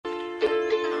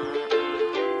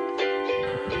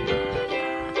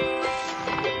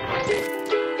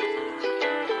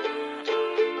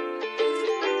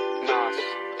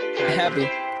Hxppy?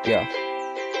 Yeah.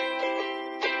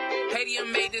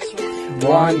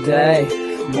 One day,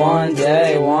 one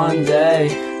day, one day,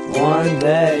 one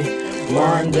day,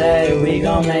 one day, we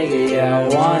gon' make it, yeah.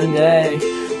 One day,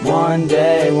 one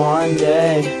day, one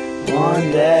day,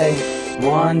 one day,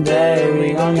 one day,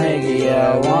 we gon' make it,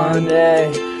 yeah. One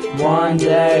day, one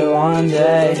day, one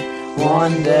day,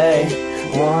 one day,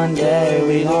 one day,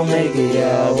 we gon' make it,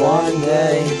 yeah. One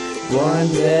day, one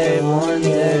day, one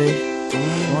day.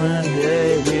 One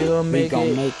day we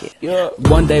gon' make it. Yeah.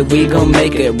 One day we gon'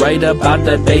 make it. Right up out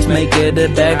the base, make it a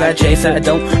bag I chase. I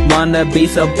don't wanna be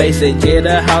so basic. Get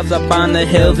a house up on the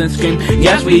hills and scream,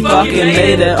 yes, we fucking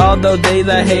made it. All those days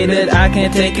I hated, I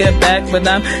can't take it back, but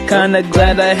I'm kinda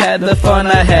glad I had the fun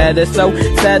I had. It's so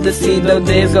sad to see those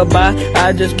days go by.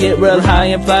 I just get real high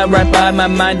and fly right by. My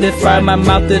mind is fried, my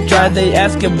mouth is dry. They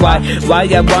asking why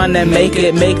I wanna make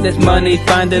it. Make this money,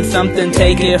 finding something,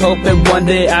 take it. Hoping one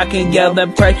day I can yell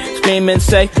and pray, scream and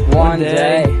say, one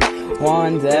day,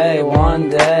 one day, one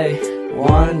day,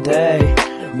 one day,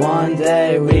 one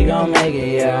day, we gon' make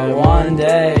it, yeah. One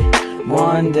day,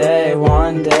 one day,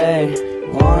 one day,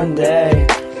 one day,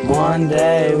 one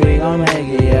day, we gon' make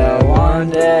it, yeah. One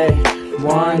day,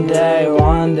 one day,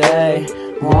 one day,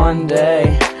 one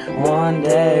day, one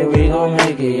day, we gon'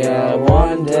 make it, yeah.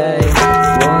 One day,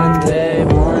 one day,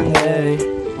 one day,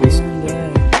 one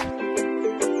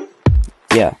day.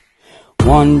 yeah.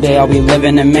 One day I'll be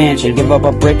living in a mansion, give up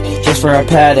a brick just for a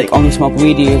paddock. Only smoke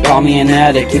weed, you call me an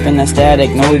addict, keeping that static.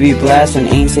 No, we be blasting,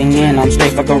 ain't singing, I'm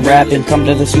straight fucking rapping. Come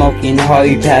to the smoke, you know how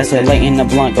you pass it. Lighting the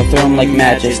blunt, go through them like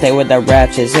magic. Stay with the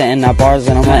ratchet, sitting at bars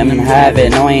and I'm letting them have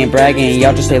it. No, I ain't bragging,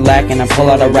 y'all just stay lacking. I pull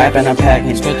out a rap and I'm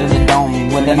packing, straight to the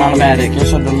dome with an automatic. You're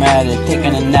so dramatic,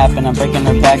 taking a nap and I'm breaking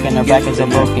her back and her brackets are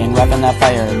broken. Rapping that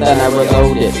fire, then I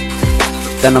reload it,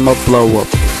 then I'ma blow up.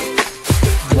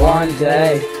 One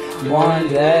day, one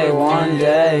day, one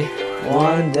day,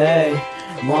 one day,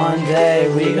 one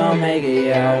day, we gon' make it,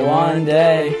 yeah. One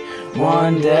day,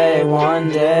 one day, one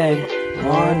day,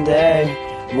 one day,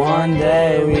 one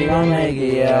day, we gon' make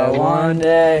it, yeah. One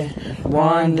day,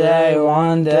 one day,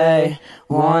 one day,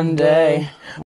 one day.